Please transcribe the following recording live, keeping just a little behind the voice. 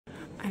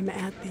I'm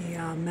at the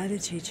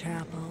Medici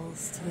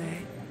Chapels today,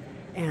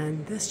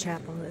 and this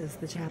chapel is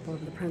the Chapel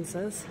of the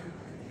Princes,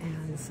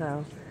 and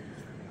so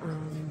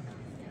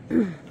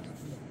you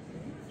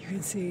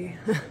can see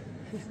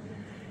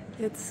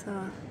it's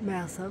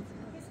massive.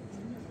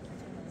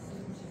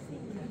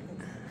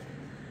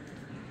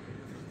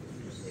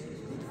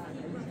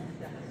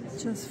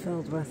 Just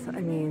filled with, I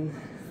mean,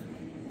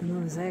 the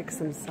mosaics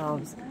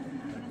themselves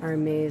are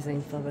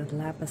amazing, filled with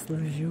lapis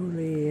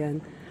lazuli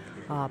and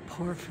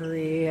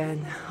porphyry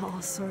and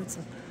all sorts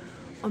of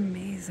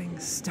amazing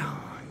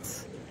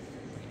stones.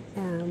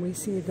 And we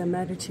see the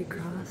Medici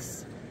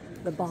cross,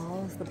 the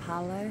balls, the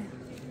pale,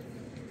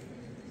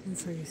 and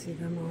so you see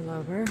them all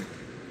over.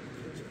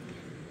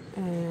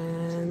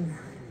 And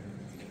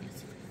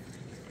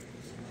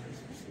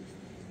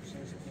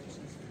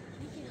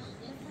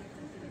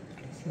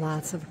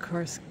lots of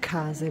course,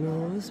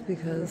 Cosimos,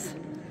 because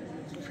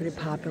pretty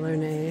popular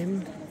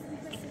name.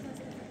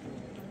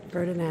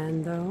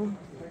 Ferdinando.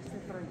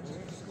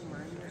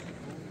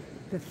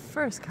 The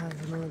first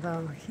Cosimo,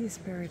 though, he's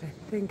buried, I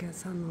think, at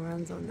San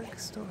Lorenzo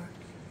next door,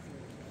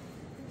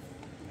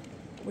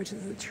 which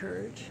is a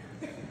church.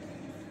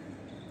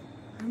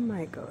 I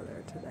might go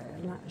there today,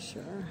 I'm not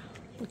sure.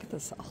 Look at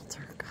this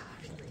altar,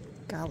 gosh.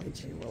 Golly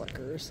gee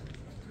willikers.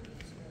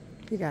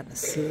 You gotta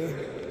see.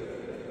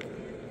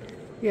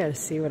 You gotta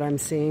see what I'm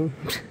seeing.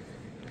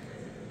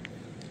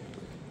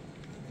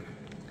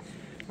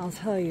 I'll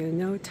tell you,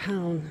 no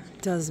town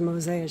does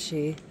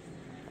mosaici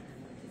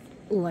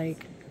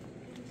like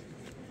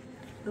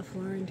the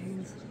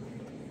Florentines.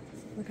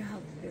 Look at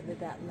how vivid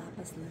that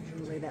lapis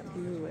lazuli, that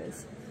blue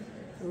is.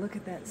 And look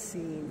at that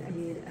scene. I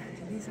mean,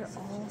 these are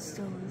all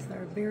stones that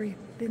are very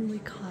thinly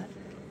cut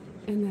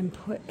and then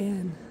put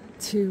in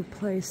to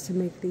place to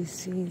make these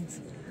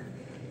scenes.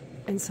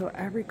 And so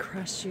every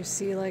crest you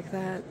see like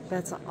that,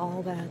 that's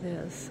all that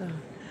is. So,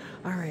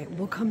 all right,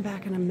 we'll come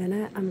back in a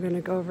minute. I'm going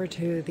to go over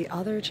to the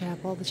other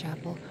chapel, the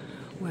chapel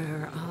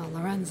where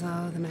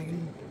Lorenzo the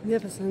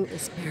Magnificent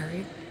is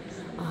buried.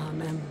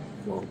 And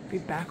we'll be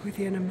back with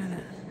you in a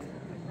minute.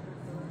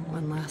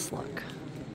 One last look.